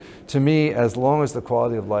To me, as long as the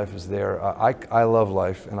quality of life is there, I love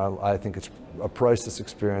life, and I think it's a priceless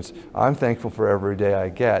experience. I'm thankful for every day I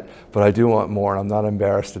get, but I do want more, and I'm not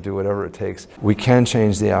embarrassed to do whatever it takes. We can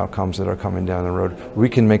change the outcomes that are coming down the road. We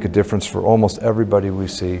can make a difference for almost everybody we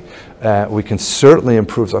see. We can certainly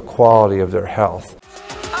improve the quality of their health.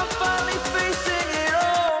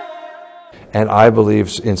 And I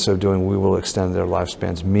believe in so doing, we will extend their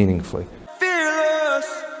lifespans meaningfully.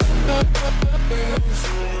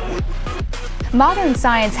 Modern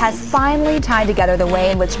science has finally tied together the way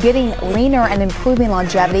in which getting leaner and improving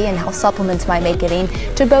longevity and how supplements might make getting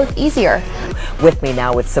to both easier. With me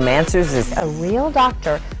now with some answers is a real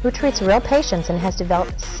doctor who treats real patients and has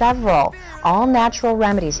developed several all-natural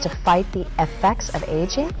remedies to fight the effects of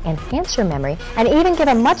aging, enhance your memory, and even give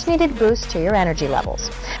a much-needed boost to your energy levels.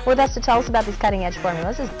 With us to tell us about these cutting-edge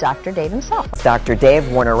formulas is Dr. Dave himself. Dr. Dave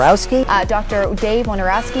Wojnarowski. Dr. Dave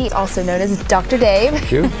Wojnarowski, also known as Dr. Dave.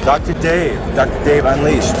 Thank you. Dr. Dave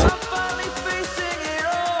Unleashed.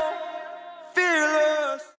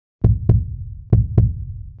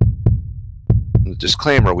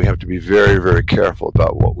 Disclaimer, we have to be very, very careful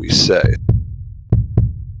about what we say.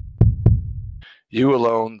 You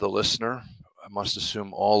alone, the listener, must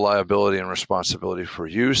assume all liability and responsibility for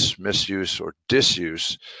use, misuse, or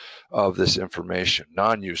disuse of this information,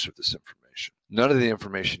 non-use of this information. None of the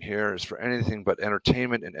information here is for anything but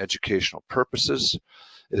entertainment and educational purposes.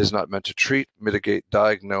 It is not meant to treat, mitigate,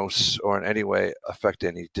 diagnose, or in any way affect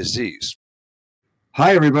any disease.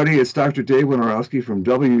 Hi, everybody. It's Dr. Dave Wojnarowski from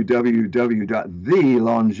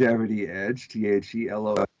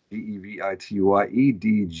www.thelongevityedge,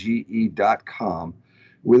 TheLongevityEdge.com,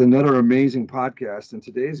 with another amazing podcast. And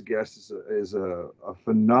today's guest is a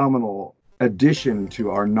phenomenal addition to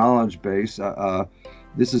our knowledge base.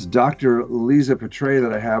 This is Dr. Liza Petre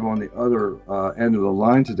that I have on the other end of the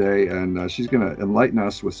line today, and she's going to enlighten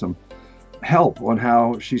us with some help on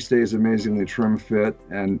how she stays amazingly trim, fit,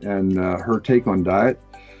 and her take on diet.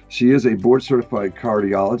 She is a board certified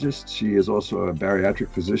cardiologist. She is also a bariatric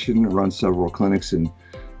physician, runs several clinics in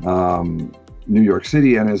New York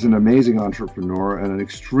City, and is an amazing entrepreneur and an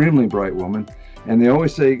extremely bright woman. And they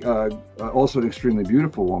always say, also an extremely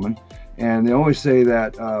beautiful woman. And they always say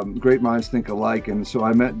that great minds think alike. And so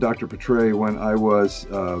I met Dr. Petre when I was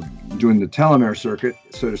doing the telomere circuit,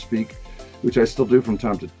 so to speak, which I still do from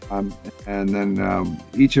time to time. And then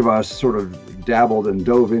each of us sort of dabbled and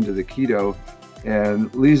dove into the keto.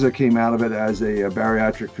 And Liza came out of it as a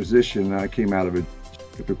bariatric physician. I came out of it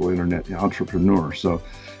typical internet entrepreneur. So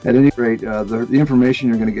at any rate, the information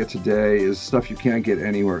you're going to get today is stuff you can't get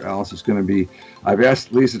anywhere else. It's going to be, I've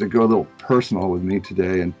asked Liza to go a little personal with me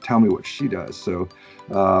today and tell me what she does. So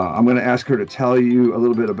I'm going to ask her to tell you a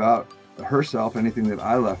little bit about herself, anything that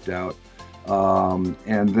I left out.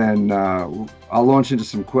 And then I'll launch into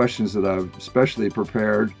some questions that I've specially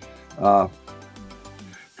prepared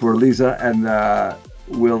for Liza, and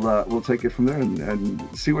we'll take it from there and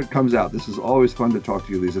see what comes out. This is always fun to talk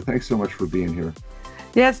to you, Liza. Thanks so much for being here.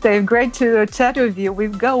 Yes, Dave, great to chat with you. We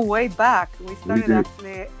go way back. We started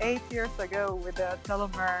actually 8 years ago with the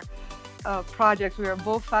telomere project. We were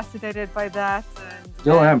both fascinated by that. And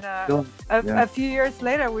Still am. A few years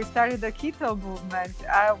later, we started the keto movement.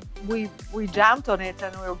 We jumped on it,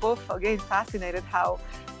 and we were both again fascinated how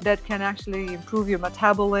that can actually improve your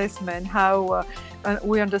metabolism and how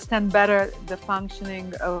we understand better the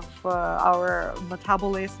functioning of our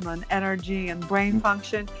metabolism and energy and brain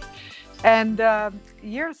function. And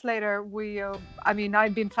years later,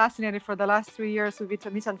 I've been fascinated for the last 3 years with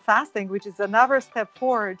intermittent fasting, which is another step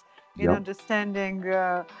forward in understanding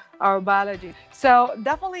our biology. So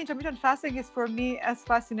definitely intermittent fasting is for me as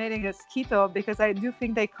fascinating as keto, because I do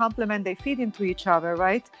think they complement, they feed into each other,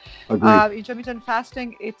 right? Intermittent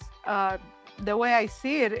fasting, it's the way I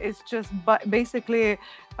see it is just basically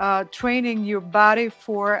training your body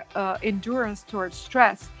for endurance towards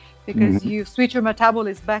stress, because you switch your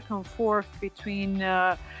metabolism back and forth between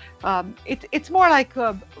it's more like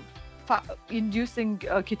inducing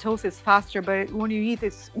ketosis faster, but when you eat,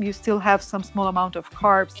 you still have some small amount of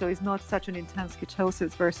carbs, so it's not such an intense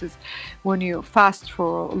ketosis versus when you fast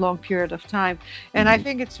for a long period of time. And I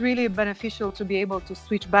think it's really beneficial to be able to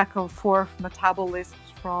switch back and forth metabolism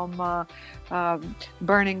from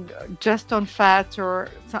burning just on fat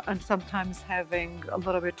and sometimes having a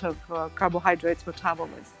little bit of carbohydrates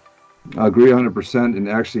metabolism. I agree 100%. And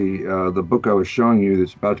actually, the book I was showing you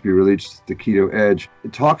that's about to be released, The Keto Edge,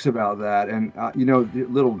 it talks about that. And, the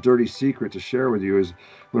little dirty secret to share with you is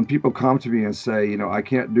when people come to me and say, I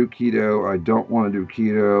can't do keto, or I don't want to do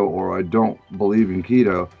keto, or I don't believe in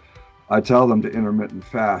keto, I tell them to intermittent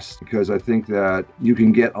fast because I think that you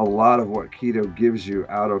can get a lot of what keto gives you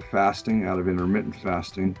out of fasting, out of intermittent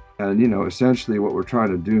fasting. And, essentially what we're trying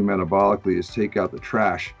to do metabolically is take out the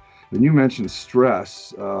trash. And you mentioned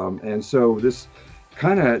stress. And so this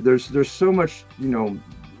there's so much,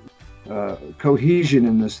 cohesion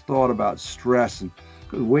in this thought about stress. And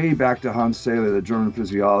way back to Hans Selye, the German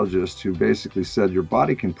physiologist, who basically said your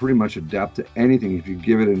body can pretty much adapt to anything if you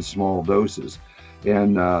give it in small doses.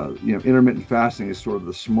 And, intermittent fasting is sort of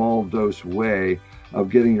the small dose way of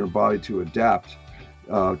getting your body to adapt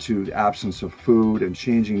to the absence of food and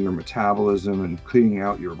changing your metabolism and cleaning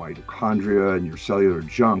out your mitochondria and your cellular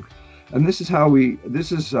junk. And this is how we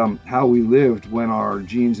lived when our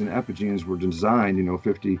genes and epigenes were designed,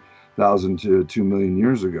 50,000 to 2 million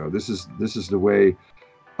years ago. This is the way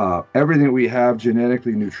everything we have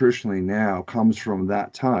genetically, nutritionally now comes from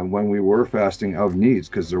that time when we were fasting of needs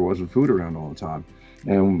because there wasn't food around all the time.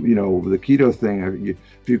 And, the keto thing,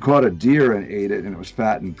 if you caught a deer and ate it and it was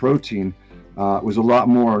fat and protein, it was a lot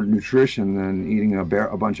more nutrition than eating a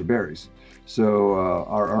bunch of berries. So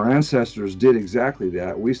our ancestors did exactly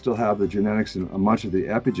that. We still have the genetics and much of the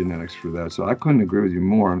epigenetics for that. So I couldn't agree with you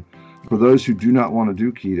more. And for those who do not want to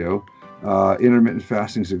do keto, intermittent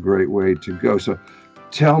fasting is a great way to go. So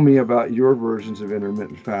tell me about your versions of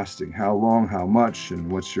intermittent fasting. How long, how much,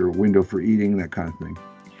 and what's your window for eating, that kind of thing.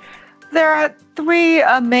 There are three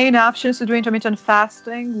main options to do intermittent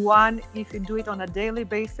fasting. One, if you do it on a daily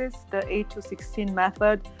basis, the 8 to 16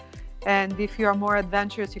 method. And if you are more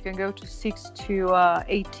adventurous, you can go to 6 to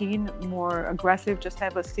 18, more aggressive, just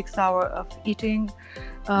have a 6 hour of eating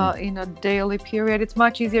in a daily period. It's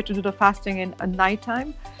much easier to do the fasting in a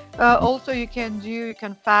nighttime. Also, you can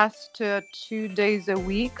fast 2 days a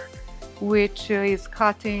week, which is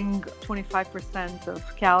cutting 25%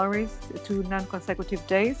 of calories to non-consecutive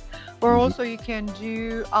days. Or also you can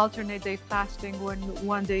do alternate day fasting when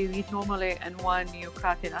one day you eat normally and one you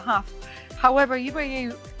cut in half. However,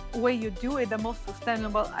 either way you do it, the most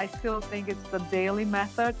sustainable, I still think it's the daily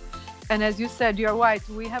method. And as you said, you're right,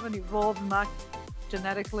 we haven't evolved much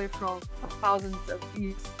genetically from thousands of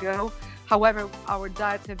years ago. However, our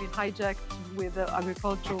diets have been hijacked with the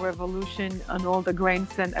agricultural revolution and all the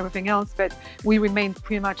grains and everything else, but we remain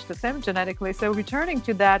pretty much the same genetically. So returning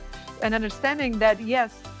to that and understanding that,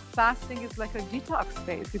 yes, fasting is like a detox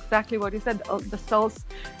phase, exactly what you said. The cells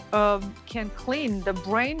can clean, the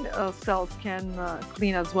brain cells can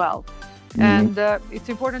clean as well. Mm-hmm. And it's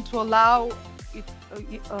important to allow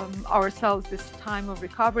ourselves this time of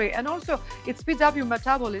recovery. And also, it speeds up your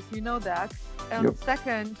metabolism, you know that. And yep.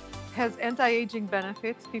 Second, has anti-aging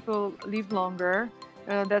benefits. People live longer.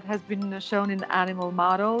 That has been shown in animal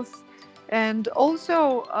models. And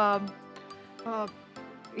also,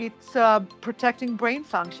 it's protecting brain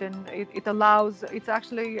function. It's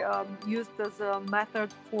actually used as a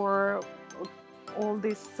method for all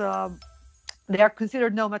this. They are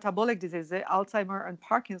considered no metabolic diseases. Alzheimer and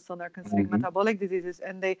Parkinson are considered metabolic diseases,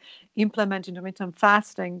 and they implement intermittent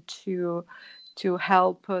fasting to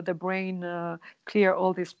help the brain clear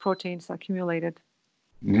all these proteins accumulated.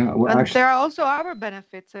 Yeah, well, and there are also other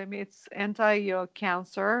benefits. I mean, it's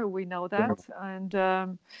anti-cancer, we know that,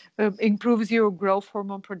 and improves your growth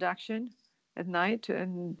hormone production at night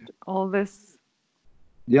and all this.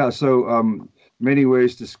 Yeah, so many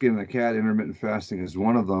ways to skin a cat. Intermittent fasting is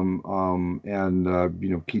one of them, and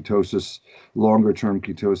ketosis, longer-term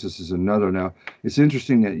ketosis is another. Now, it's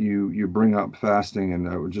interesting that you bring up fasting, and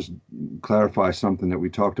I would just clarify something that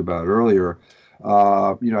we talked about earlier.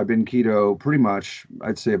 I've been keto pretty much,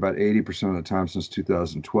 I'd say about 80% of the time since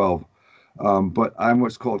 2012. But I'm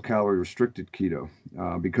what's called calorie-restricted keto.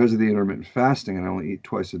 Because of the intermittent fasting, and I only eat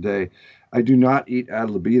twice a day, I do not eat ad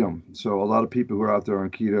libitum. So a lot of people who are out there on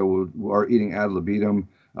keto are eating ad libitum,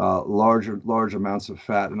 large amounts of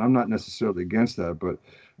fat. And I'm not necessarily against that, but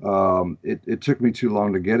it took me too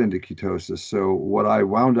long to get into ketosis. So what I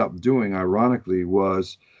wound up doing, ironically,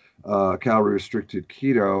 was calorie-restricted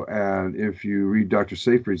keto. And if you read Dr.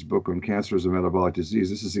 Seyfried's book on cancer as a metabolic disease,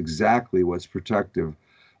 this is exactly what's protective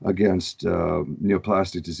against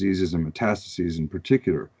neoplastic diseases and metastases in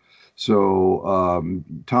particular. So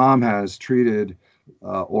Tom has treated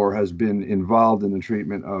or has been involved in the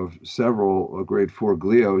treatment of several grade 4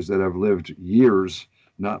 glios that have lived years,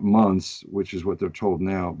 not months, which is what they're told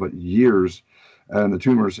now, but years. And the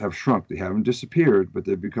tumors have shrunk. They haven't disappeared, but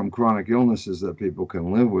they've become chronic illnesses that people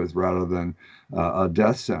can live with rather than a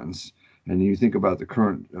death sentence. And you think about the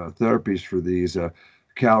current therapies for these,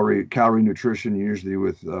 calorie nutrition, usually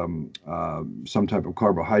with some type of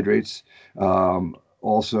carbohydrates,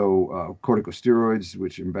 also corticosteroids,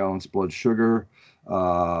 which imbalance blood sugar,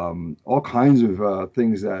 all kinds of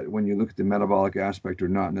things that, when you look at the metabolic aspect, are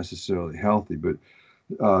not necessarily healthy. But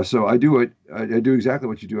so I do it. I do exactly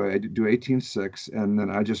what you do. I do 18-6, and then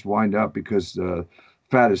I just wind up because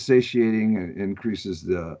fat is satiating and increases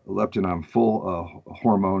the leptin on full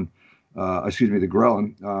hormone. Excuse me, the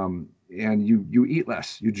ghrelin, and you eat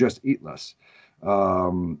less. You just eat less.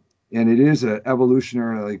 And it is an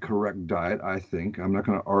evolutionarily correct diet, I think. I'm not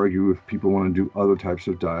going to argue if people want to do other types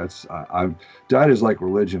of diets. Diet is like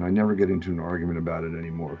religion. I never get into an argument about it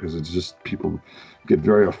anymore because it's just people get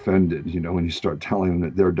very offended, when you start telling them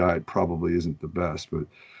that their diet probably isn't the best. But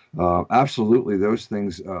absolutely, those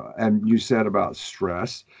things. And you said about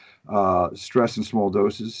stress. Stress in small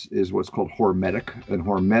doses is what's called hormetic, and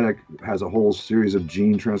hormetic has a whole series of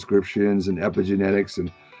gene transcriptions and epigenetics and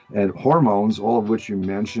hormones, all of which you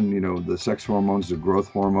mentioned, the sex hormones, the growth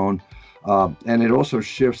hormone, and it also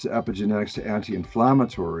shifts the epigenetics to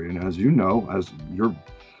anti-inflammatory. And as you know, as you're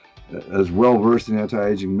as well versed in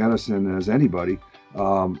anti-aging medicine as anybody,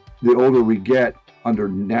 the older we get under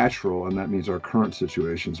natural, and that means our current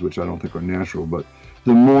situations, which I don't think are natural, but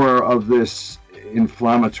the more of this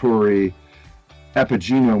inflammatory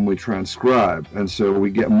epigenome we transcribe, and so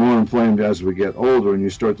we get more inflamed as we get older, and you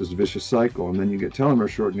start this vicious cycle, and then you get telomere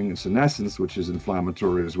shortening and senescence, which is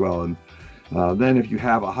inflammatory as well. And then if you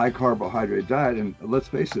have a high carbohydrate diet, and let's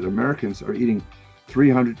face it, Americans are eating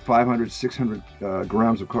 300, 500, 600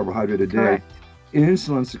 grams of carbohydrate a day. Correct.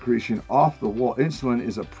 Insulin secretion off the wall. Insulin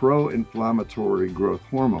is a pro-inflammatory growth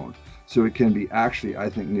hormone, so it can be actually, I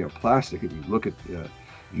think, neoplastic. If you look at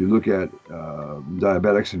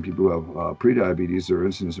diabetics and people who have prediabetes, their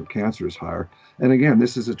incidence of cancer is higher. And again,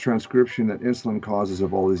 this is a transcription that insulin causes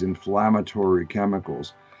of all these inflammatory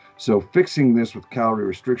chemicals. So fixing this with calorie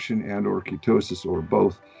restriction and or ketosis or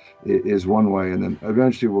both is one way. And then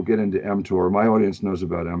eventually we'll get into mTOR. My audience knows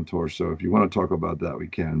about mTOR, so if you want to talk about that, we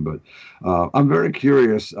can. But I'm very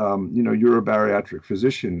curious. You're a bariatric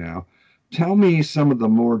physician now. Tell me some of the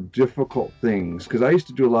more difficult things, because I used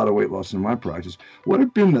to do a lot of weight loss in my practice. What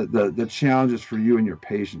have been the challenges for you and your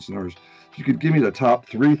patients? In other words, if you could give me the top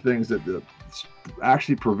 3 things that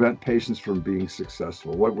actually prevent patients from being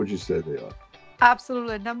successful, what would you say they are?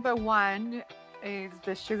 Absolutely. Number 1 is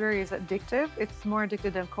the sugar is addictive. It's more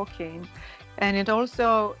addictive than cocaine. And it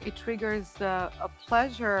triggers a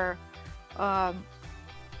pleasure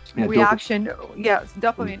reaction. Yes,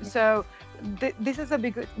 dopamine. Mm-hmm. So this is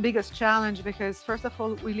the biggest challenge because, first of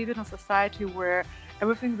all, we live in a society where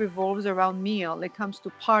everything revolves around meal. It comes to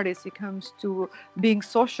parties, it comes to being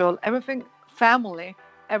social, family,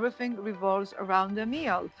 everything revolves around the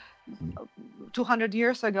meal. 200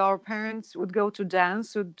 years ago, our parents would go to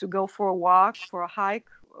dance, to go for a walk, for a hike.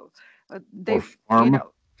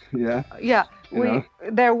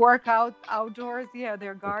 Their workout outdoors,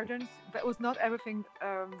 their gardens. That was not everything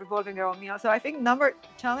revolving around meal. So I think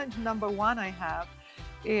challenge number 1 I have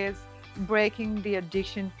is breaking the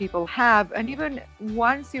addiction people have. And even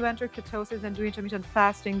once you enter ketosis and do intermittent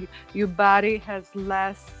fasting, your body has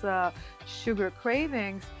less sugar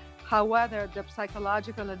cravings. However, the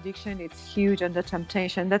psychological addiction is huge, and the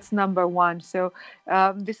temptation, that's number 1. So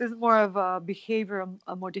this is more of a behavioral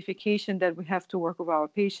modification that we have to work with our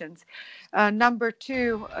patients. Number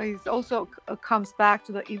 2 is also comes back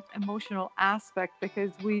to the emotional aspect,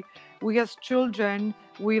 because we as children,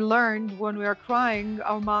 we learned when we are crying,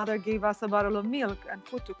 our mother gave us a bottle of milk and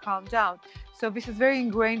food to calm down. So this is very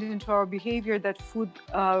ingrained into our behavior that food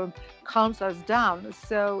calms us down.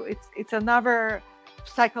 So it's another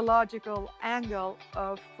psychological angle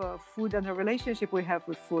of food and the relationship we have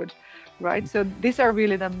with food, right? So these are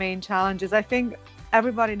really the main challenges. I think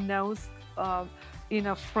everybody knows in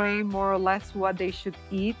a frame more or less what they should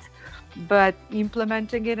eat, but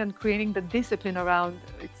implementing it and creating the discipline around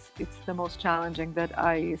it's the most challenging that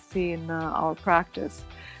I see in our practice.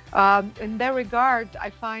 In that regard, I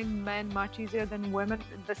find men much easier than women.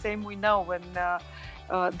 The same we know when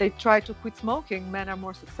they try to quit smoking, men are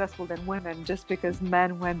more successful than women, just because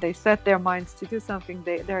men, when they set their minds to do something,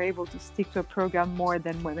 they're able to stick to a program more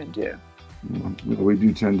than women do. We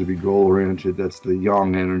do tend to be goal-oriented. That's the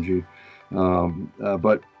yang energy.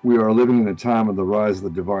 But we are living in a time of the rise of the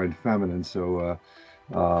divine feminine, so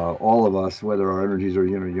all of us, whether our energies are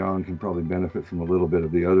yin or yang, can probably benefit from a little bit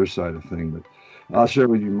of the other side of things. But I'll share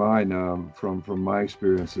with you mine from my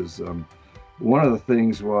experiences. One of the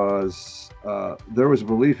things was there was a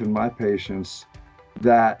belief in my patients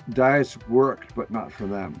that diets worked, but not for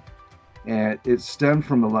them. And it stemmed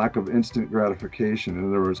from the lack of instant gratification. In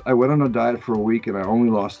other words, I went on a diet for a week and I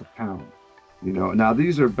only lost 1 pound. Now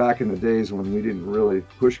these are back in the days when we didn't really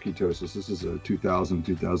push ketosis. This is a 2000,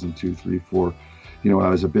 2002, 3, 4. I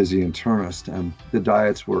was a busy internist, and the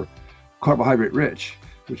diets were carbohydrate rich,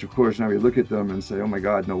 which of course now we look at them and say, oh my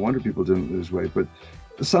God, no wonder people didn't lose weight. But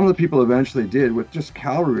some of the people eventually did with just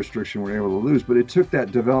calorie restriction were able to lose. But it took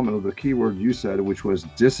that development of the key word you said, which was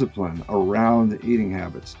discipline around the eating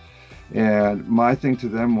habits. And my thing to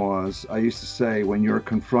them was, I used to say, when you're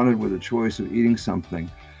confronted with a choice of eating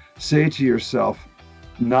something, say to yourself,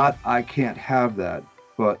 not I can't have that,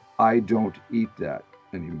 but I don't eat that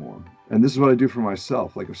anymore. And this is what I do for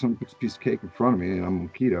myself. Like if some piece of cake in front of me and I'm on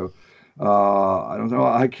keto, I don't know,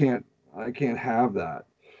 I can't have that.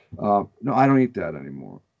 No, I don't eat that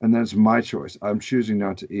anymore. And that's my choice. I'm choosing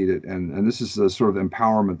not to eat it. And this is the sort of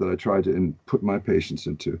empowerment that I try to put my patients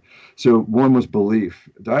into. So one was belief.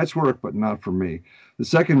 Diets work, but not for me. The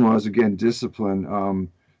second was, again, discipline.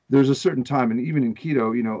 There's a certain time, and even in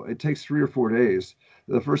keto, it takes 3 or 4 days.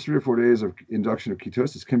 The first 3 or 4 days of induction of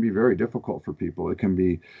ketosis can be very difficult for people. It can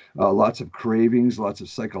be lots of cravings, lots of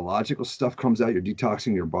psychological stuff comes out. You're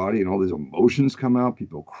detoxing your body and all these emotions come out,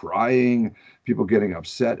 people crying, people getting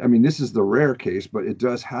upset. I mean, this is the rare case, but it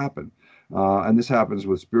does happen. And this happens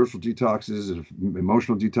with spiritual detoxes,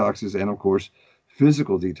 emotional detoxes, and of course,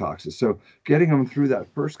 physical detoxes. So getting them through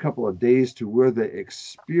that first couple of days to where they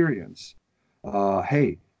experience,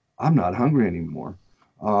 hey, I'm not hungry anymore.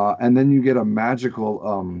 And then you get a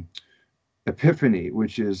magical epiphany,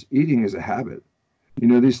 which is eating is a habit.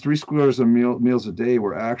 These 3 squares of meals a day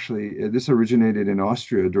were actually, this originated in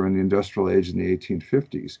Austria during the industrial age in the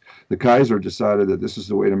 1850s. The Kaiser decided that this is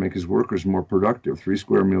the way to make his workers more productive, 3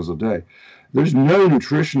 square meals a day. There's no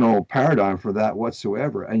nutritional paradigm for that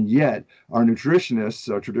whatsoever. And yet our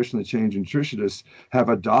nutritionists, our traditionally trained nutritionists, have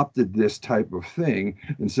adopted this type of thing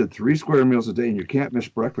and said 3 square meals a day and you can't miss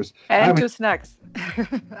breakfast. And 2 snacks.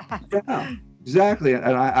 Yeah, exactly.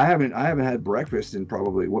 And I haven't had breakfast in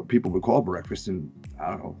probably what people would call breakfast in, I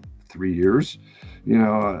don't know, 3 years.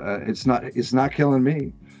 It's not killing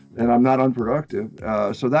me, and I'm not unproductive.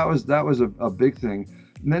 So that was a big thing.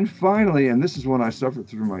 And then finally, and this is one I suffered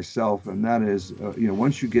through myself, and that is,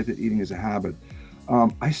 once you get that eating is a habit,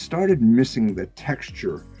 I started missing the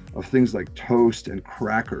texture of things like toast and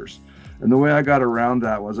crackers. And the way I got around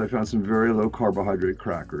that was I found some very low carbohydrate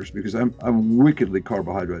crackers, because I'm wickedly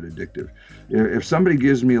carbohydrate addictive. If somebody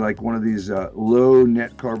gives me like one of these low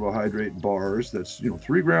net carbohydrate bars that's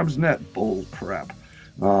 3 grams net, bull crap.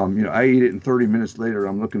 I eat it and 30 minutes later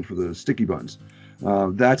I'm looking for the sticky buns.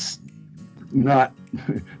 That's not,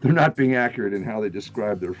 they're not being accurate in how they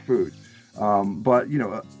describe their food. But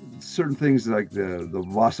certain things like the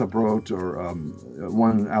Wasserbrot, or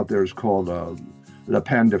one out there is called Le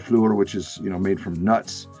Pain de Fleur, which is made from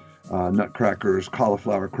nuts, nut crackers,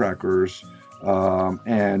 cauliflower crackers,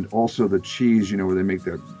 and also the cheese, where they make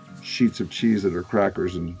the sheets of cheese that are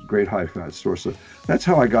crackers and great high fat source. So that's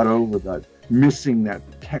how I got over that, missing that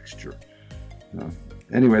texture.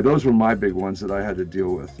 Anyway, those were my big ones that I had to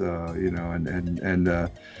deal with,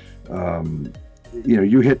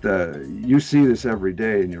 you see this every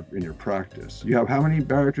day in your practice. You have how many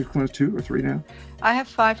bariatric clinics? 2 or 3 now? I have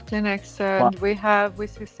 5 clinics, and we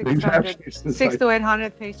see 600 to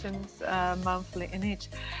 800 patients monthly in each.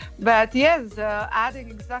 But yes, adding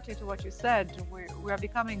exactly to what you said,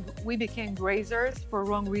 we became grazers for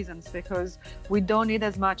wrong reasons, because we don't eat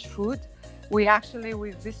as much food. We actually,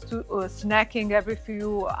 with this snacking every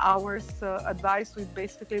few hours advice, we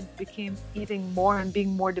basically became eating more and being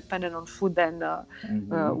more dependent on food than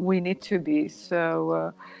we need to be.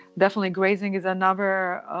 So definitely grazing is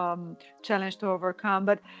another challenge to overcome.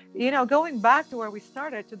 But, going back to where we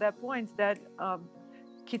started, to that point that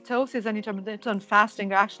ketosis and intermittent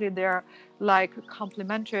fasting, actually they're like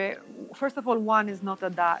complementary. First of all, one is not a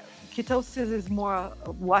diet. Ketosis is more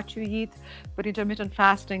what you eat, but intermittent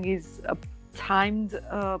fasting is a timed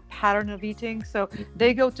pattern of eating, so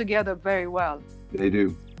they go together very well. They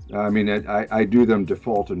do. I mean, I do them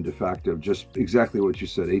default and de facto, just exactly what you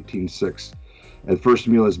said, 18-6. At first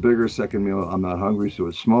meal is bigger, second meal I'm not hungry, so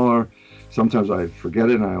it's smaller. Sometimes I forget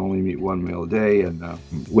it and I only eat 1 meal a day. And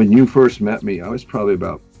when you first met me, I was probably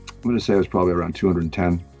around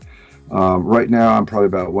 210. Right now I'm probably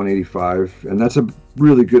about 185, and that's a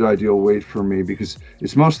really good ideal weight for me because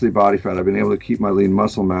it's mostly body fat. I've been able to keep my lean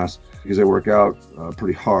muscle mass because I work out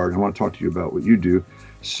pretty hard. I want to talk to you about what you do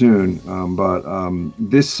soon.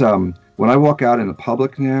 When I walk out in the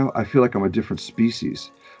public now, I feel like I'm a different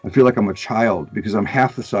species. I feel like I'm a child because I'm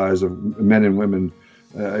half the size of men and women,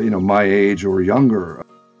 my age or younger.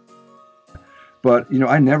 But,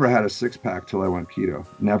 I never had a 6-pack till I went keto,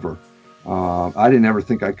 never. I didn't ever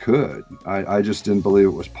think I could. I just didn't believe it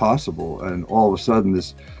was possible. And all of a sudden,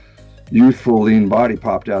 this youthful, lean body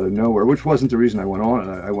popped out of nowhere, which wasn't the reason I went on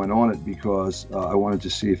it. I went on it because I wanted to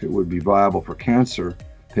see if it would be viable for cancer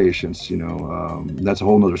patients. That's a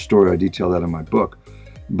whole nother story. I detail that in my book.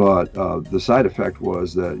 But the side effect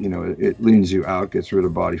was that, it leans you out, gets rid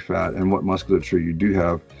of body fat, and what musculature you do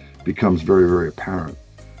have becomes very, very apparent.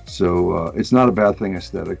 So it's not a bad thing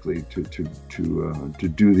aesthetically to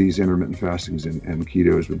do these intermittent fastings and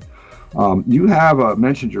ketos. You have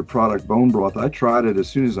mentioned your product, bone broth. I tried it as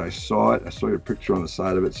soon as I saw it. I saw your picture on the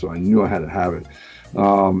side of it, so I knew I had to have it.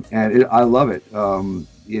 I love it.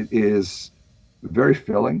 It is very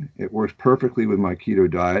filling. It works perfectly with my keto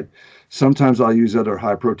diet. Sometimes I'll use other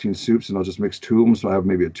high protein soups and I'll just mix two of them. So I have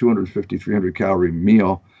maybe a 250, 300 calorie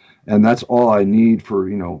meal. And that's all I need for,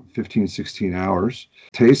 15, 16 hours.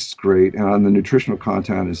 Tastes great. And the nutritional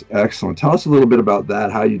content is excellent. Tell us a little bit about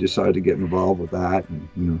that, how you decided to get involved with that,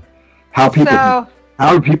 and, how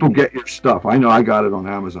do people get your stuff? I know I got it on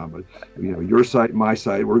Amazon, but, your site, my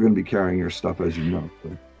site, we're going to be carrying your stuff, as you know.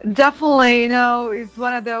 So. Definitely, it's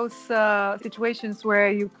one of those situations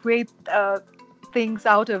where you create things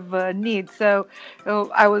out of need. So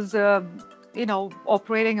I was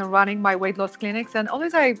operating and running my weight loss clinics, and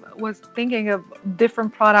always I was thinking of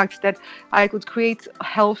different products that I could create a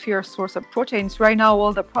healthier source of proteins. Right now,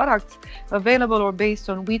 all the products available are based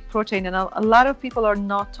on wheat protein, and a lot of people are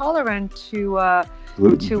not tolerant to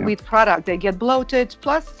wheat product. They get bloated,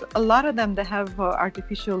 plus a lot of them, they have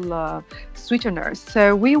artificial sweeteners.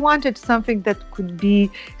 So we wanted something that could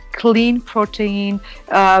be clean protein,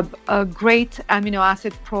 a great amino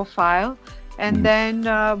acid profile. And then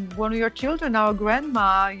one of your children, our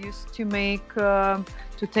grandma, used to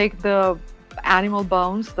take the animal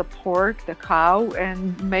bones, the pork, the cow,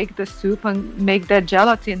 and make the soup and make that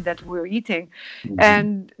gelatin that we're eating.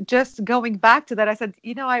 And just going back to that, I said,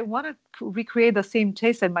 I want to recreate the same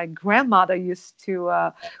taste that my grandmother used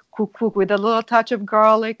to cook with a little touch of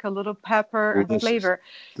garlic, a little pepper, and flavor.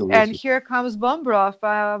 Delicious. And here comes bone broth.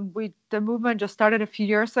 The movement just started a few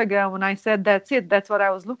years ago when I said, that's it. That's what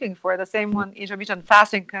I was looking for. The same when intermittent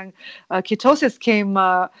fasting and ketosis came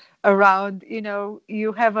around,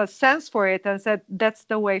 you have a sense for it and said, that's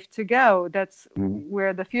the way to go. That's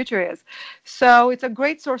where the future is. So it's a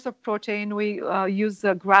great source of protein. We use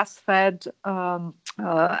a grass-fed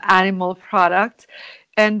animal product,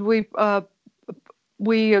 and we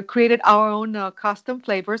created our own custom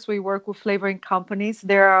flavors. We work with flavoring companies.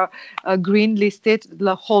 They are green listed,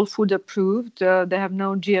 whole food approved. They have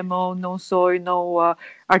no GMO, no soy, no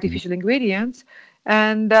artificial ingredients.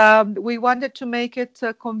 And we wanted to make it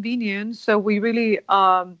convenient. So we really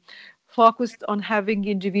focused on having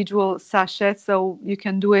individual sachets so you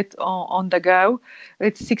can do it on the go.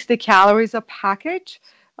 It's 60 calories a package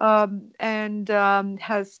and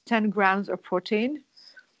has 10 grams of protein.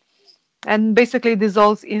 And basically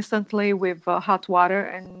dissolves instantly with hot water,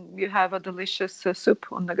 and you have a delicious soup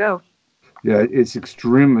on the go. Yeah, it's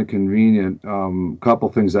extremely convenient. Couple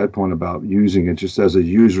things I'd point about using it just as a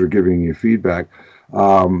user giving you feedback.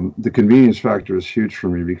 The convenience factor is huge for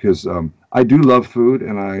me because I do love food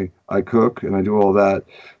and I cook and I do all that.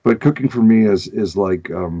 But cooking for me is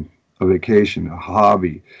like a vacation, a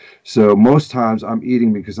hobby. So most times I'm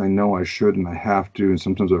eating because I know I should and I have to, and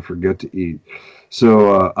sometimes I forget to eat.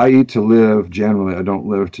 So I eat to live. Generally, I don't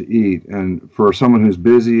live to eat. And for someone who's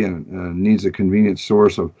busy and needs a convenient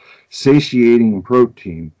source of satiating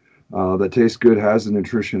protein that tastes good, has the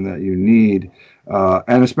nutrition that you need,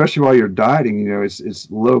 and especially while you're dieting,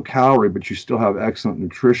 it's low calorie, but you still have excellent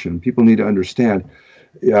nutrition. People need to understand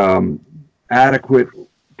adequate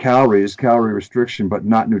calories, calorie restriction, but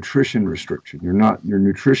not nutrition restriction. Your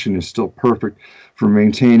nutrition is still perfect for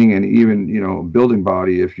maintaining and even building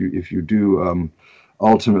body if you do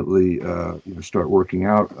ultimately start working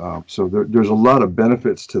out. So there's a lot of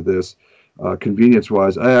benefits to this. Convenience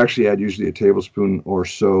wise, I actually add usually a tablespoon or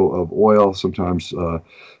so of oil, sometimes a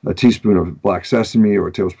teaspoon of black sesame or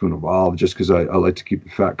a tablespoon of olive, just because I like to keep the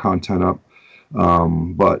fat content up.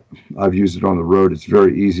 But I've used it on the road. It's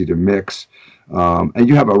very easy to mix. And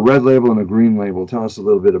you have a red label and a green label. Tell us a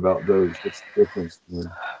little bit about those. What's the difference?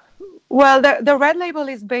 Well, the red label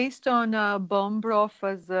is based on bone broth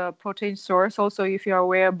as a protein source. Also, if you're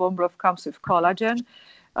aware, bone broth comes with collagen,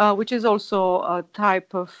 which is also a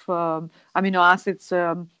type of amino acids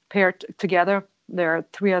paired together. There are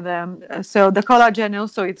 3 of them. So the collagen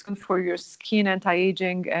also, it's good for your skin,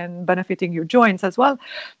 anti-aging, and benefiting your joints as well.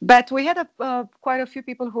 But we had quite a few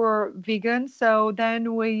people who are vegan. So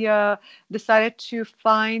then we decided to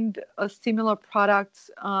find a similar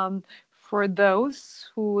products for those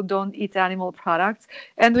who don't eat animal products.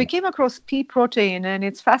 And we came across pea protein, and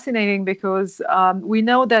it's fascinating because we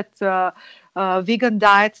know that vegan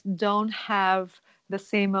diets don't have the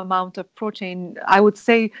same amount of protein. I would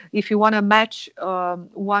say if you want to match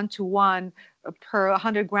 1-to-1 per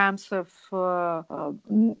 100 grams of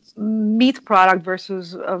meat product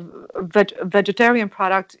versus a vegetarian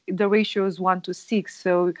product, the ratio is 1-to-6.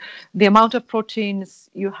 So the amount of proteins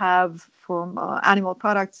you have from animal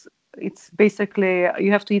products, it's basically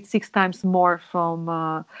you have to eat 6 times more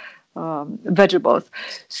from vegetables.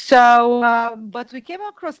 So, but we came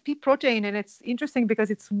across pea protein, and it's interesting because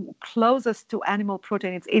it's closest to animal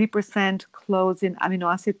protein. It's 80% close in amino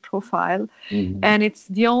acid profile, and it's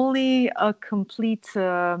the only complete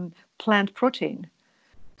plant protein.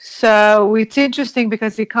 So it's interesting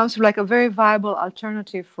because it comes like a very viable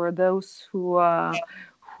alternative for those who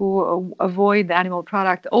avoid the animal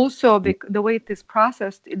product. Also, the way it is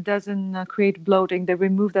processed, it doesn't create bloating. They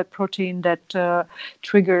remove that protein that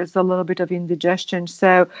triggers a little bit of indigestion.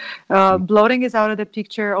 So bloating is out of the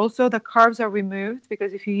picture. Also, the carbs are removed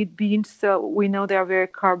because if you eat beans, we know they are very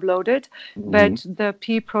carb loaded. But the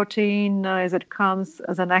pea protein, as it comes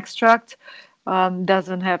as an extract,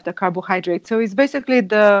 doesn't have the carbohydrate. So it's basically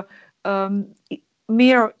the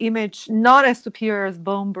mirror image, not as superior as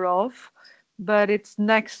bone broth, but it's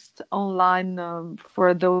next online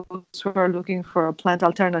for those who are looking for a plant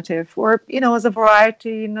alternative, or as a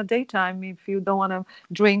variety in the daytime. If you don't want to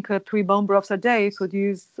drink 3 bone broths a day, you could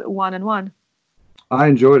use 1 and 1. I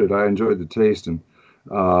enjoyed it. I enjoyed the taste, and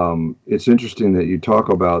it's interesting that you talk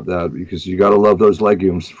about that because you got to love those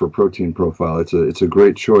legumes for protein profile. It's a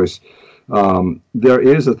great choice. There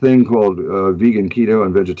is a thing called vegan keto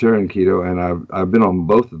and vegetarian keto, and I've been on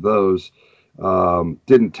both of those.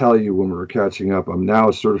 Didn't tell you when we were catching up. I'm now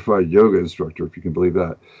a certified yoga instructor, if you can believe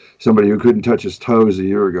that. Somebody who couldn't touch his toes a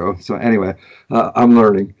year ago. So anyway, I'm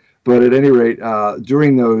learning. But at any rate,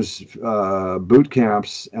 during those boot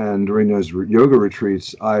camps and during those yoga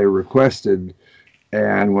retreats, I requested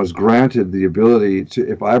and was granted the ability to,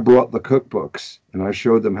 if I brought the cookbooks and I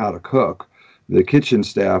showed them how to cook, the kitchen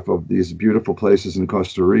staff of these beautiful places in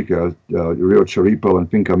Costa Rica, Rio Charipo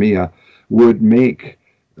and Finca Mia, would make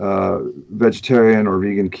vegetarian or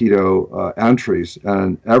vegan keto entries,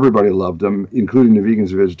 and everybody loved them, including the vegans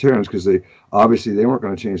and vegetarians, because they weren't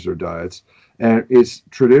going to change their diets. And it's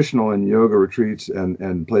traditional in yoga retreats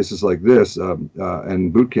and places like this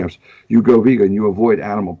and boot camps. You go vegan, you avoid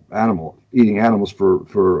eating animals for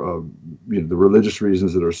the religious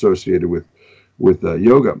reasons that are associated with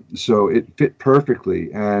yoga. So it fit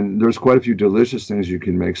perfectly, and there's quite a few delicious things you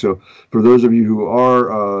can make. So for those of you who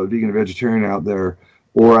are vegan and vegetarian out there,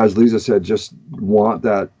 or as Lisa said, just want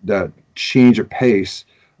that change of pace,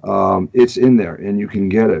 it's in there and you can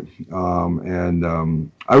get it. I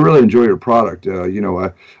really enjoy your product. I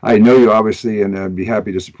know you obviously, and I'd be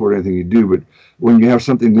happy to support anything you do, but when you have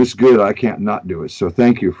something this good, I can't not do it. So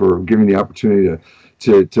thank you for giving the opportunity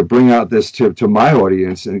to bring out this to my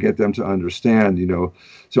audience and get them to understand,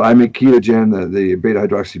 So I make Ketogen, the beta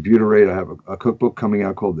hydroxybutyrate. I have a cookbook coming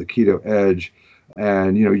out called the Keto Edge.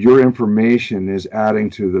 And your information is adding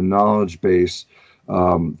to the knowledge base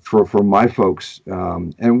for my folks.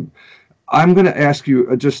 And I'm going to ask you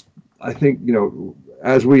I think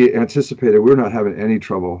as we anticipated, we're not having any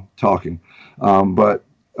trouble talking. But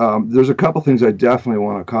there's a couple things I definitely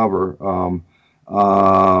want to cover.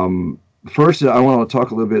 First, I want to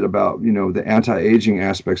talk a little bit about the anti-aging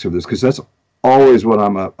aspects of this, because that's always what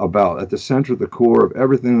I'm about, at the center, the core of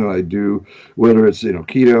everything that I do, whether it's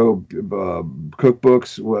keto,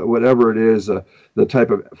 cookbooks, whatever it is, the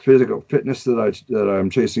type of physical fitness that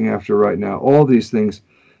I'm chasing after right now. All these things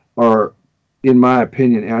are, in my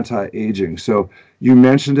opinion, anti-aging. So you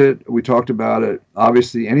mentioned it, we talked about it.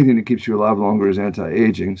 Obviously, anything that keeps you alive longer is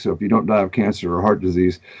anti-aging. So if you don't die of cancer or heart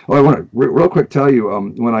disease, I want to real quick tell you,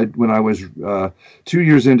 when I was 2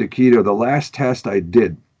 years into keto, the last test I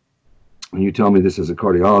did. And you tell me this as a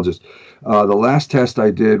cardiologist, the last test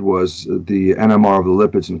I did was the NMR of the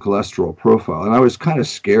lipids and cholesterol profile. And I was kind of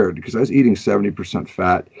scared because I was eating 70%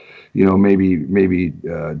 fat, maybe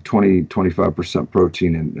 20-25%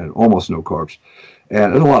 protein and almost no carbs.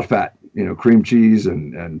 And there's a lot of fat, cream cheese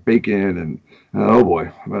and bacon and oh boy,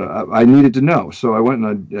 I needed to know. So I went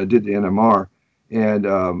and I did the NMR. And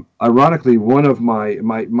ironically, one of my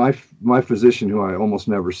physician, who I almost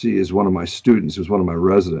never see, is one of my students, who's one of my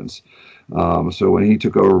residents. So when he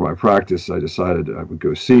took over my practice, I decided I would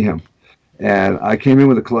go see him. And I came in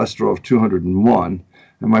with a cholesterol of 201.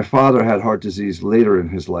 And my father had heart disease later in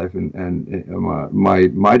his life, and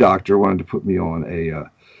my doctor wanted to put me on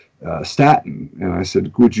statin. And I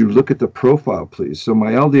said, would you look at the profile, please? So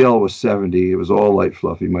my LDL was 70. It was all light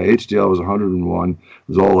fluffy. My HDL was 101. It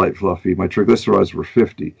was all light fluffy. My triglycerides were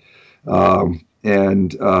 50. The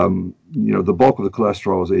bulk of the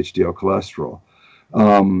cholesterol was HDL cholesterol.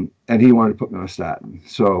 And he wanted to put me on a statin.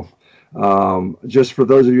 So just for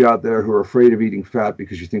those of you out there who are afraid of eating fat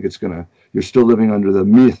because you think you're still living under the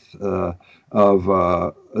myth of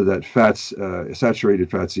that fats,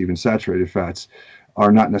 saturated fats, even saturated fats,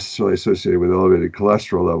 are not necessarily associated with elevated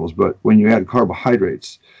cholesterol levels. But when you add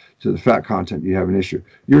carbohydrates to the fat content, you have an issue.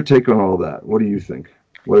 Your take on all that? What do you think?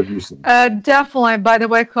 What have you seen? Definitely. By the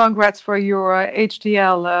way, congrats for your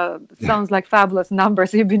HDL. Sounds like fabulous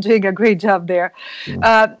numbers. You've been doing a great job there.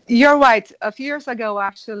 Yeah. You're right. A few years ago,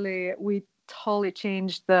 actually, we totally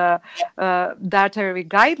changed the dietary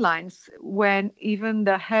guidelines when even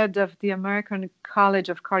the head of the American College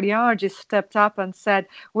of Cardiology stepped up and said,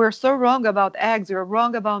 we're so wrong about eggs, we're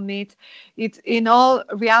wrong about meat. It's in all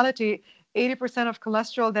reality, 80% of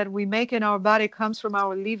cholesterol that we make in our body comes from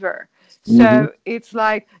our liver. So it's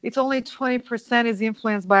like it's only 20% is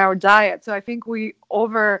influenced by our diet. So I think we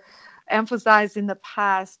overemphasized in the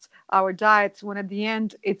past our diets when at the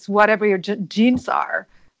end it's whatever your genes are,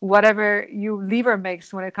 whatever your liver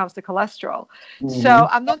makes when it comes to cholesterol. So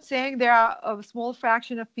I'm not saying there are a small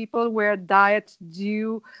fraction of people where diets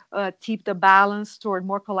do tip the balance toward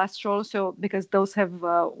more cholesterol. So because those have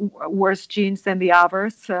worse genes than the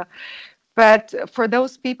others. But for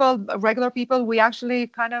those people, regular people, we actually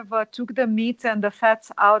kind of took the meat and the fats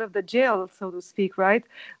out of the jail, so to speak, right?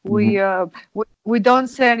 We don't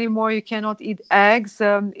say anymore you cannot eat eggs.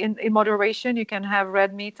 In moderation, you can have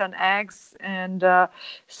red meat and eggs and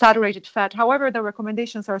saturated fat. However, the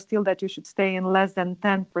recommendations are still that you should stay in less than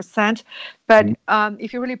 10%. But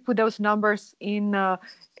if you really put those numbers in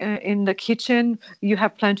the kitchen, you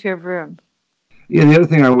have plenty of room. Yeah, the other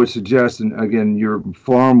thing I would suggest, and again, you're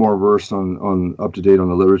far more versed on up to date on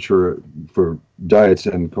the literature for diets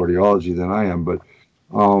and cardiology than I am, but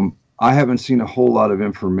I haven't seen a whole lot of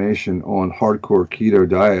information on hardcore keto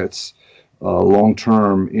diets long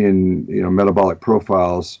term in metabolic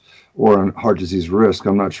profiles or on heart disease risk.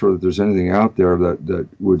 I'm not sure that there's anything out there that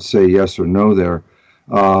would say yes or no there.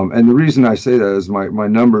 And the reason I say that is my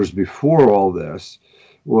numbers before all this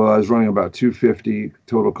was running about 250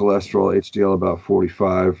 total cholesterol, HDL about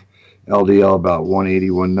 45, LDL about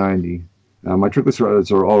 180, 190. My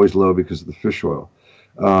triglycerides are always low because of the fish oil.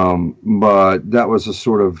 But that was a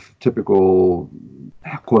sort of typical,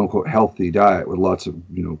 quote unquote, healthy diet with lots of,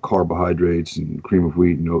 carbohydrates and cream of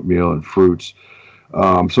wheat and oatmeal and fruits.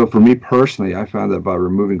 So for me personally, I found that by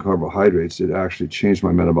removing carbohydrates, it actually changed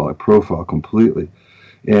my metabolic profile completely.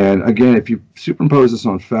 And again, if you superimpose this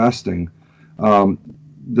on fasting,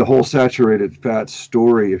 the whole saturated fat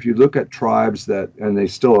story, if you look at tribes and they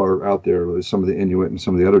still are out there, some of the Inuit and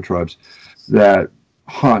some of the other tribes that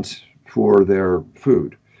hunt for their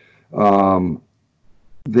food,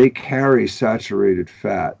 they carry saturated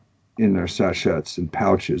fat in their sachets and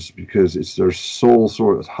pouches because it's their sole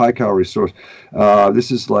source, high calorie source.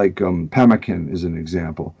 This is like pemmican is an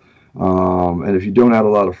example. And if you don't add a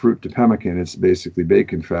lot of fruit to pemmican, it's basically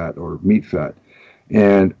bacon fat or meat fat.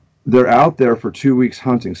 And they're out there for 2 weeks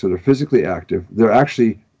hunting, so they're physically active. They're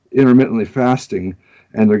actually intermittently fasting,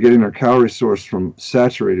 and they're getting their calorie source from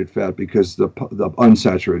saturated fat because the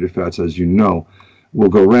unsaturated fats, as you know, will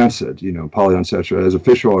go rancid. Polyunsaturated. As a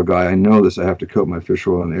fish oil guy, I know this. I have to coat my fish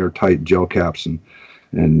oil in airtight gel caps and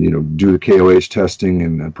do the KOH testing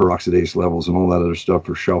and peroxidase levels and all that other stuff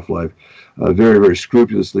for shelf life. Very, very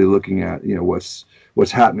scrupulously looking at what's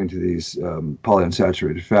happening to these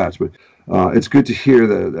polyunsaturated fats. But it's good to hear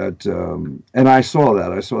that and I saw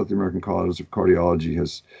that the American College of Cardiology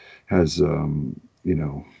has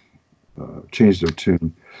changed their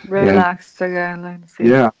tune. Relaxed again.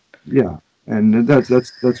 Yeah. And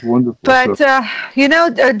that's wonderful. But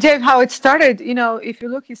Dave, how it started, if you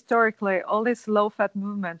look historically, all this low-fat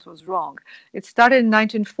movement was wrong. It started in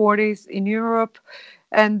 1940s in Europe,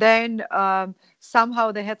 and then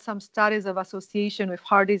somehow they had some studies of association with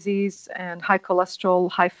heart disease and high cholesterol,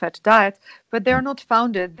 high-fat diet, but they're not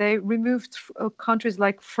founded. They removed countries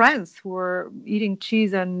like France, who were eating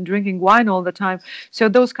cheese and drinking wine all the time. So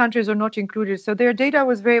those countries are not included. So their data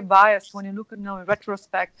was very biased when you look at now in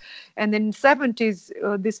retrospect. And in the 70s,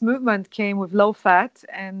 this movement came with low fat.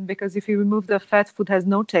 And because if you remove the fat, food has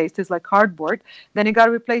no taste. It's like cardboard. Then it got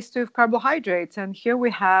replaced with carbohydrates. And here we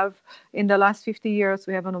have, in the last 50 years,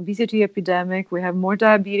 we have an obesity epidemic. we have more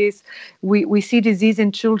diabetes. We see disease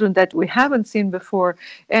in children that we haven't seen before.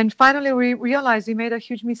 And finally, we realized we made a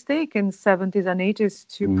huge mistake in 70s and 80s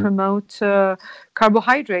to promote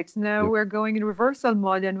carbohydrates. Now we're going in reversal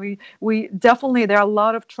mode, and we definitely, there are a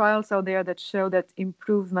lot of trials out there that show that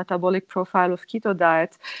improved metabolic profile of keto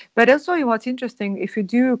diet. But also what's interesting, if you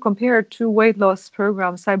do compare two weight loss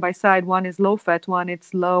programs side by side, one is low fat, one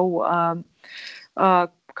it's low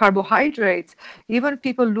carbohydrates, even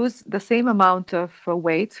people lose the same amount of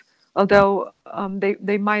weight, although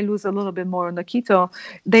they might lose a little bit more on the keto,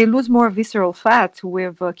 they lose more visceral fat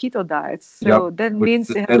with keto diets. So that means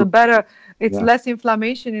it has a better, less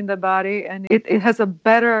inflammation in the body, and it has a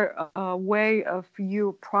better way of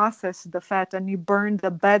you process the fat, and you burn the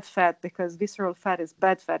bad fat, because visceral fat is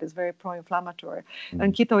bad fat, is very pro-inflammatory.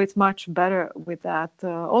 And keto is much better with that.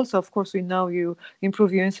 Also, of course, we know you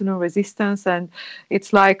improve your insulin resistance, and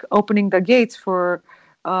it's like opening the gates for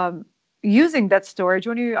using that storage.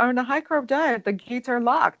 When you are on a high carb diet, the gates are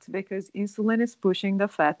locked because insulin is pushing the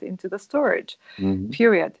fat into the storage,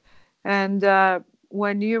 period. And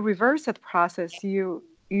when you reverse that process, you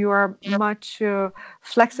are much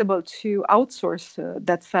flexible to outsource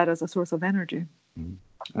that fat as a source of energy.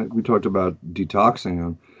 We talked about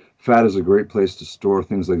detoxing. Fat is a great place to store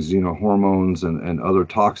things like xenohormones and other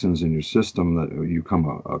toxins in your system that you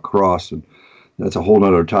come across. And that's a whole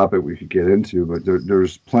other topic we could get into, but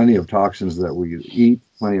there's plenty of toxins that we eat,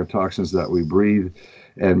 plenty of toxins that we breathe,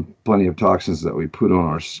 and plenty of toxins that we put on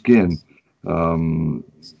our skin,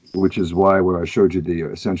 which is why when I showed you the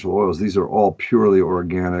essential oils, these are all purely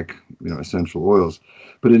organic, essential oils.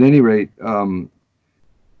 But at any rate, the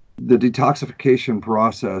detoxification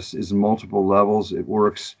process is multiple levels. It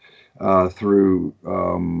works through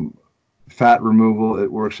fat removal.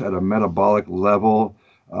 It works at a metabolic level.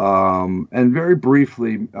 And very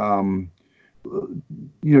briefly,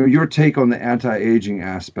 your take on the anti-aging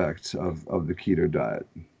aspects of the keto diet.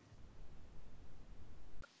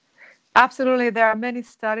 Absolutely. There are many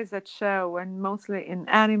studies that show, and mostly in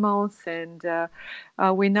animals, and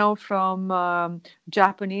we know from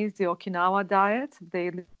Japanese, the Okinawa diet,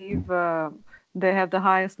 they have the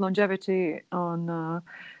highest longevity on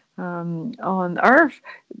Earth.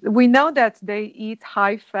 We know that they eat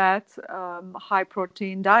high fat, high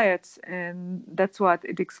protein diets, and that's what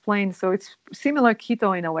it explains. So it's similar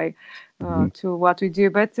keto in a way to what we do.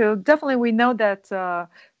 But definitely we know that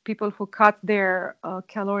people who cut their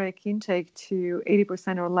caloric intake to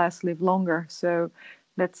 80% or less live longer. So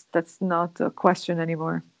that's not a question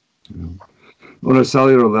anymore. On a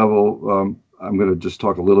cellular level, I'm going to just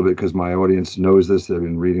talk a little bit because my audience knows this. They've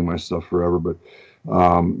been reading my stuff forever, but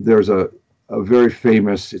there's a very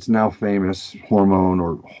famous, it's now famous hormone,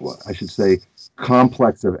 or I should say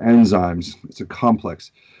complex of enzymes. It's a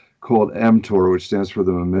complex called mTOR, which stands for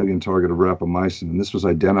the mammalian target of rapamycin. And this was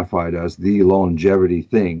identified as the longevity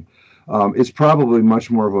thing. It's probably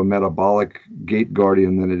much more of a metabolic gate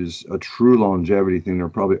guardian than it is a true longevity thing. There are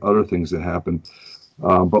probably other things that happen.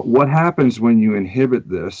 But what happens when you inhibit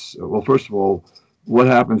this? Well, first of all, what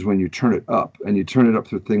happens when you turn it up? And you turn it up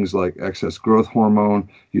through things like excess growth hormone,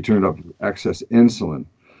 you turn it up through excess insulin.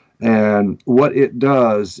 And what it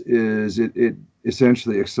does is it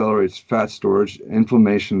essentially accelerates fat storage,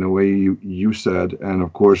 inflammation, the way you said. And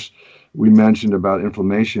of course, we mentioned about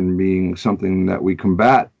inflammation being something that we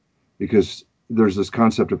combat because there's this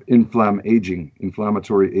concept of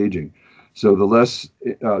inflammatory aging. So the less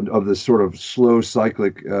of this sort of slow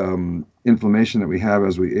cyclic inflammation that we have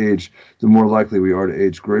as we age, the more likely we are to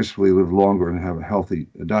age gracefully, live longer, and have a healthy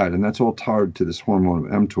diet. And that's all tied to this hormone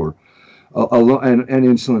of mTOR. And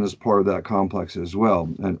insulin is part of that complex as well.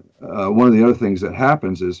 And one of the other things that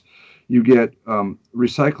happens is you get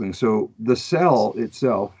recycling. So the cell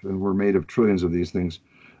itself, and we're made of trillions of these things,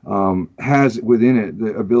 has within it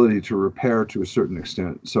the ability to repair to a certain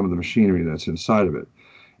extent some of the machinery that's inside of it.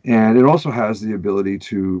 And it also has the ability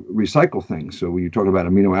to recycle things. So when you talk about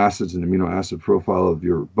amino acids and amino acid profile of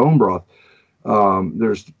your bone broth,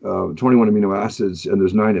 there's 21 amino acids and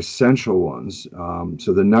there's 9 essential ones.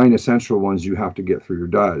 So the 9 essential ones you have to get through your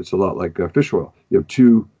diet. It's a lot like fish oil. You have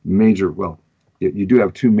two major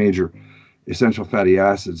essential fatty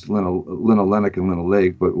acids, linolenic and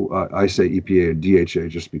linoleic, but I say EPA and DHA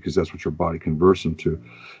just because that's what your body converts them to.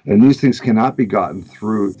 And these things cannot be gotten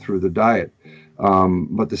through the diet.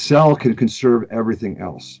 But the cell can conserve everything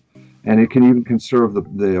else. And it can even conserve the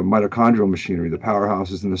mitochondrial machinery, the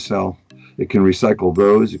powerhouses in the cell. It can recycle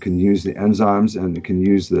those. It can use the enzymes, and it can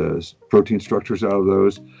use the protein structures out of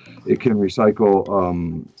those. It can recycle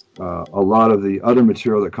a lot of the other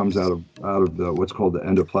material that comes out of the what's called the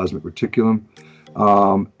endoplasmic reticulum.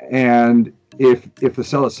 And if the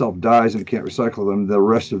cell itself dies and it can't recycle them, the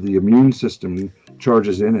rest of the immune system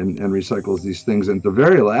charges in and recycles these things. And the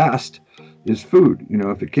very last is food.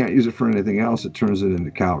 If it can't use it for anything else, it turns it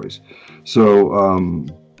into calories. So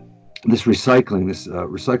this recycling,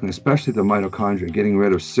 especially the mitochondria, getting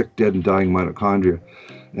rid of sick, dead, and dying mitochondria,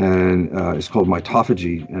 and it's called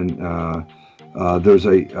mitophagy. And there's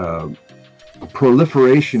a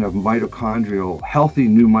proliferation of healthy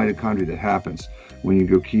new mitochondria that happens when you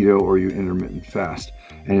go keto or you intermittent fast.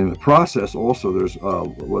 And in the process, also, there's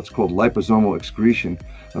what's called liposomal excretion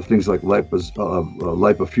of things like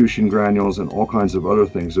lipofuscin granules and all kinds of other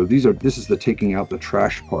things. So this is the taking out the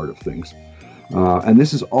trash part of things. And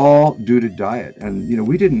this is all due to diet. And,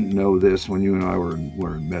 we didn't know this when you and I were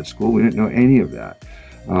in med school. We didn't know any of that.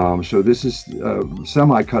 So this is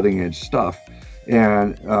semi-cutting edge stuff.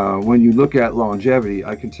 And when you look at longevity,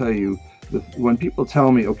 I can tell you, when people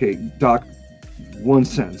tell me, okay, doc, one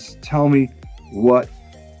sentence, tell me what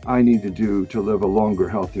I need to do to live a longer,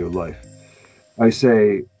 healthier life. I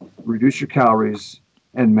say, reduce your calories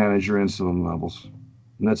and manage your insulin levels.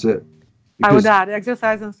 And that's it. I would add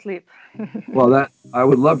exercise and sleep. Well, I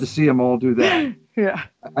would love to see them all do that. Yeah.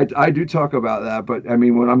 I do talk about that, but I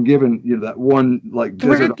mean, when I'm given that one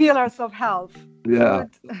three pillars of health. Yeah.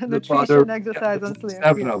 Food, nutrition, exercise, and sleep.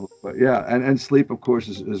 7 of them. But yeah, and sleep, of course,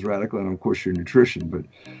 is radical, and of course your nutrition, but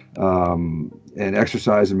and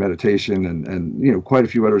exercise and meditation and quite a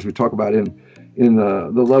few others we talk about in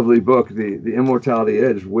the lovely book, the Immortality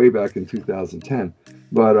Edge, way back in 2010.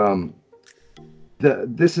 But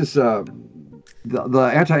this is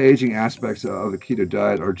the anti-aging aspects of the keto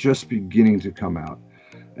diet are just beginning to come out.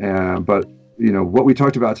 But what we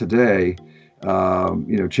talked about today,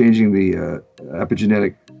 changing the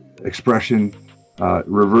epigenetic expression,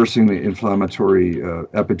 reversing the inflammatory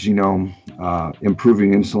epigenome,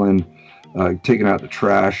 improving insulin, taking out the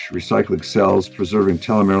trash, recycling cells, preserving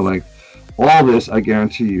telomere length. All this, I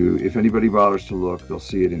guarantee you, if anybody bothers to look, they'll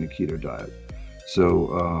see it in a keto diet. So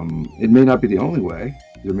it may not be the only way.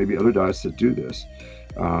 There may be other diets that do this.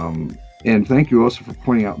 And thank you also for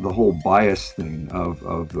pointing out the whole bias thing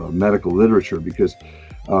of medical literature, because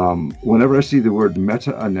whenever I see the word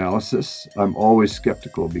meta-analysis, I'm always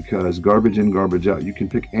skeptical, because garbage in, garbage out. You can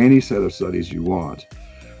pick any set of studies you want,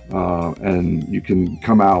 and you can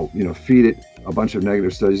come out, feed it a bunch of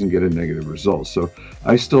negative studies and get a negative result. So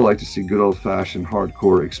I still like to see good old-fashioned,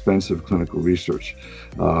 hardcore, expensive clinical research.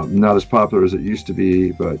 Not as popular as it used to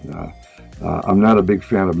be, but I'm not a big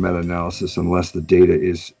fan of meta-analysis unless the data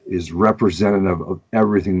is representative of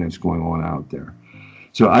everything that's going on out there.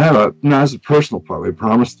 So I have as a personal part, I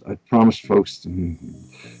promised folks,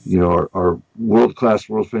 our world-class,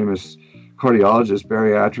 world-famous cardiologist,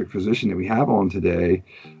 bariatric physician that we have on today,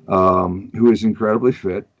 who is incredibly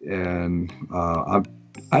fit. And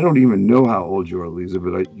I don't even know how old you are, Lisa,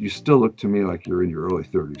 but you still look to me like you're in your early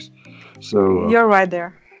 30s. So you're right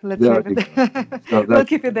there. Let's leave it there. So we'll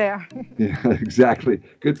keep it there. Yeah, exactly.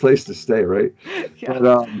 Good place to stay, right? Yeah.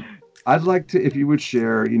 But I'd like to, if you would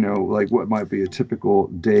share, what might be a typical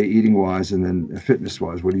day eating-wise, and then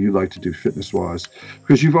fitness-wise. What do you like to do fitness-wise?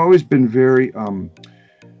 Because you've always been very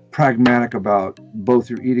pragmatic about both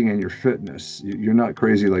your eating and your fitness. You're not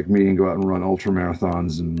crazy like me and go out and run ultra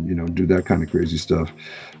marathons and do that kind of crazy stuff.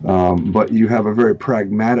 But you have a very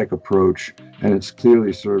pragmatic approach, and it's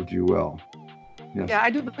clearly served you well. Yes. Yeah, I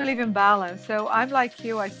do believe in balance. So I'm like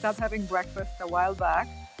you. I stopped having breakfast a while back.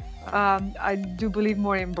 I do believe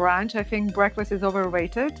more in brunch. I think breakfast is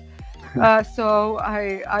overrated. So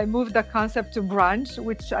I moved the concept to brunch,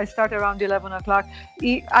 which I start around 11 o'clock.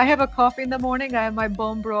 I have a coffee in the morning. I have my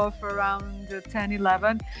bone broth around 10,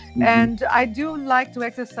 11. Mm-hmm. And I do like to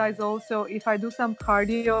exercise also. If I do some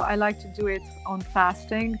cardio, I like to do it on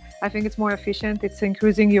fasting. I think it's more efficient. It's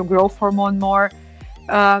increasing your growth hormone more.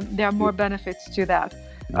 There are more benefits to that.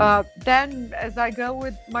 Then as I go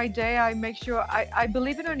with my day, I make sure I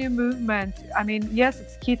believe in a new movement. I mean, yes,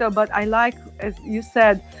 it's keto, but I like, as you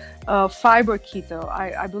said, fiber keto.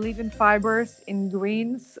 I believe in fibers, in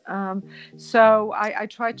greens. So I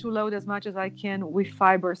try to load as much as I can with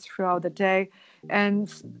fibers throughout the day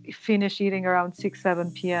and finish eating around 6,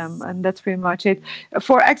 7 p.m. And that's pretty much it.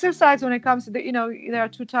 For exercise, when it comes to there are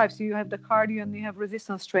two types. You have the cardio and you have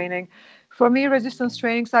resistance training. For me, resistance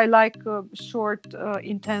trainings, I like short,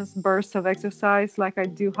 intense bursts of exercise, like I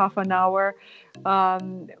do half an hour,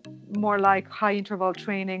 more like high interval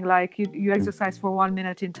training, like you exercise for 1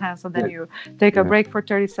 minute intense and then you take a break for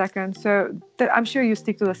 30 seconds. So I'm sure you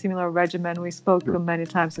stick to a similar regimen. We spoke many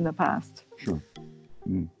times in the past. Sure.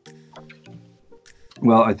 Mm.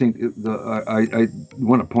 Well, I think I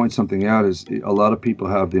want to point something out is a lot of people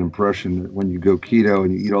have the impression that when you go keto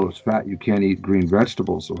and you eat all this fat, you can't eat green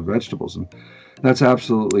vegetables or vegetables, and that's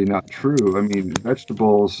absolutely not true. I mean,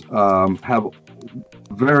 vegetables have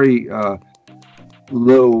very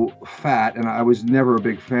low fat, and I was never a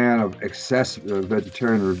big fan of excessive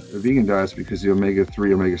vegetarian or vegan diets because the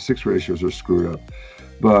omega-3, omega-6 ratios are screwed up.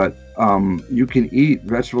 But you can eat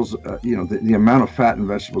vegetables. The amount of fat in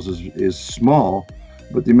vegetables is small,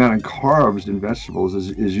 but the amount of carbs in vegetables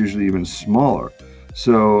is usually even smaller.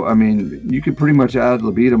 So, I mean, you could pretty much add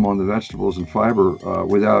libitum on the vegetables and fiber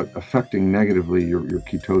without affecting negatively your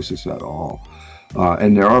ketosis at all.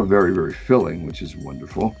 And they are very, very filling, which is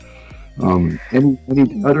wonderful.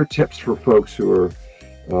 Any other tips for folks who are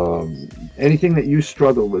anything that you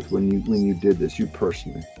struggled with when you did this, you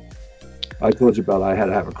personally? I told you about I had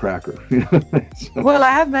to have a cracker. Well, I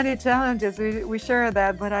have many challenges. We share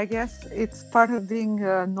that, but I guess it's part of being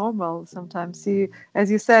normal sometimes. As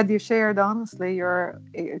you said, you shared honestly, you're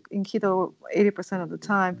in keto 80% of the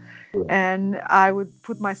time. Right. And I would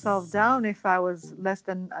put myself down if I was less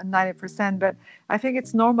than 90%. But I think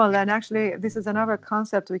it's normal. And actually, this is another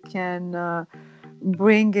concept we can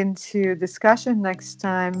bring into discussion next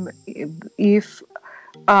time. If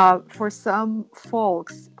for some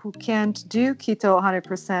folks who can't do keto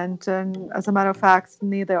 100%, and as a matter of fact,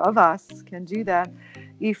 neither of us can do that,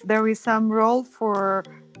 if there is some role for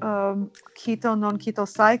keto, non-keto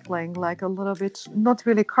cycling, like a little bit, not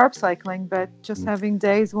really carb cycling, but just having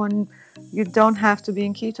days when you don't have to be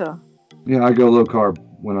in keto. Yeah, I go low carb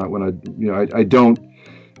when I don't,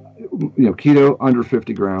 keto under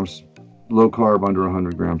 50 grams. Low carb under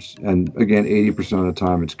 100 grams, and again, 80% of the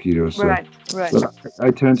time it's keto. So, right. But I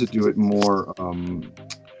tend to do it more,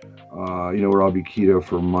 where I'll be keto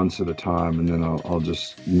for months at a time, and then I'll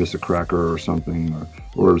just miss a cracker or something,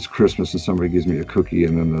 or it's Christmas and somebody gives me a cookie,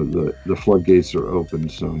 and then the floodgates are open.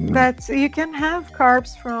 So, But you can have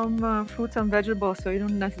carbs from fruits and vegetables, so you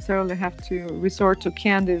don't necessarily have to resort to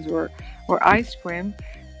candies or ice cream.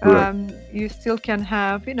 You still can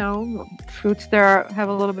have, fruits that have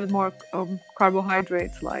a little bit more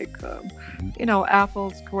carbohydrates, like,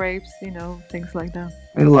 apples, grapes, things like that.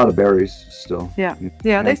 And a lot of berries still. Yeah,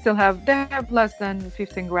 they have less than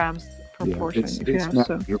 15 grams per portion. It's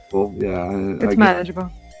manageable. It's manageable.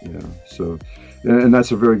 Yeah. So, and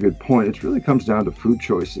that's a very good point. It really comes down to food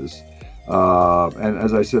choices. And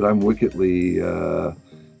as I said, I'm wickedly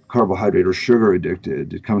carbohydrate or sugar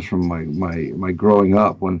addicted. It comes from my growing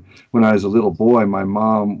up. When I was a little boy, my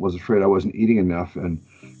mom was afraid I wasn't eating enough, and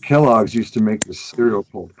Kellogg's used to make this cereal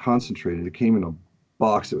called Concentrated. It came in a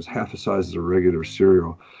box that was half the size of a regular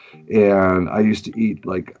cereal, and I used to eat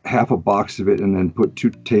like half a box of it and then put 2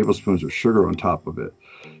 tablespoons of sugar on top of it.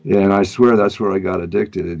 And I swear that's where I got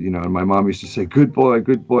addicted. And my mom used to say, good boy.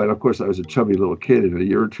 And of course I was a chubby little kid, and a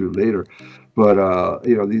year or two later. But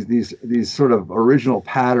these sort of original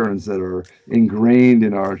patterns that are ingrained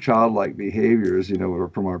in our childlike behaviors,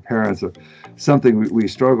 from our parents, are something we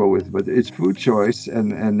struggle with. But it's food choice,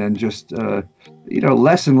 and then just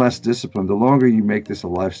less and less discipline. The longer you make this a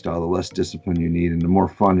lifestyle, the less discipline you need, and the more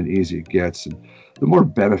fun and easy it gets, and the more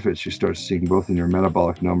benefits you start seeing, both in your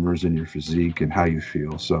metabolic numbers and your physique and how you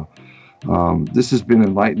feel. So this has been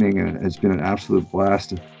enlightening, and it's been an absolute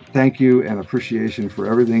blast. Thank you and appreciation for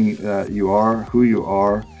everything you are, who you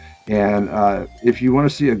are. And if you want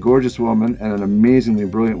to see a gorgeous woman and an amazingly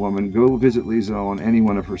brilliant woman, go visit Lisa on any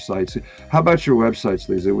one of her sites. How about your websites,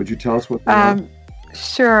 Lisa? Would you tell us what they are?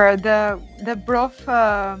 Sure. The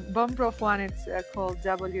bone broth one, it's called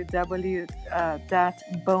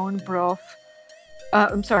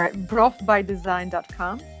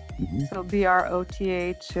brothbydesign.com. Mm-hmm. So BROTH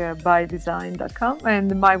bydesign.com.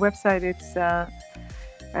 And my website, it's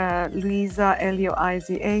Luisa,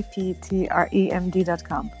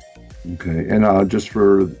 LuizaPetremd.com. Okay, and just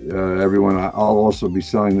for everyone, I'll also be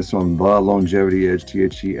selling this on The Longevity Edge,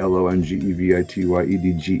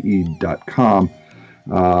 TheLongevityEdge.com.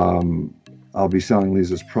 I'll be selling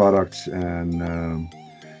Lisa's products, and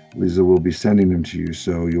Lisa will be sending them to you,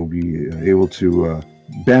 so you'll be able to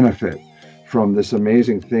benefit from this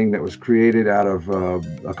amazing thing that was created out of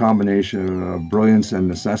a combination of brilliance and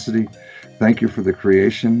necessity. Thank you for the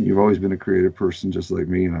creation. You've always been a creative person just like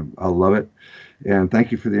me, and I love it. And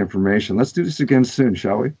thank you for the information. Let's do this again soon,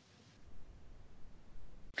 shall we?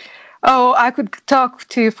 Oh, I could talk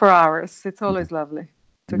to you for hours. It's always lovely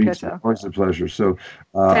to catch up. Always a pleasure. So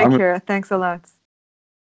take care. Thanks a lot.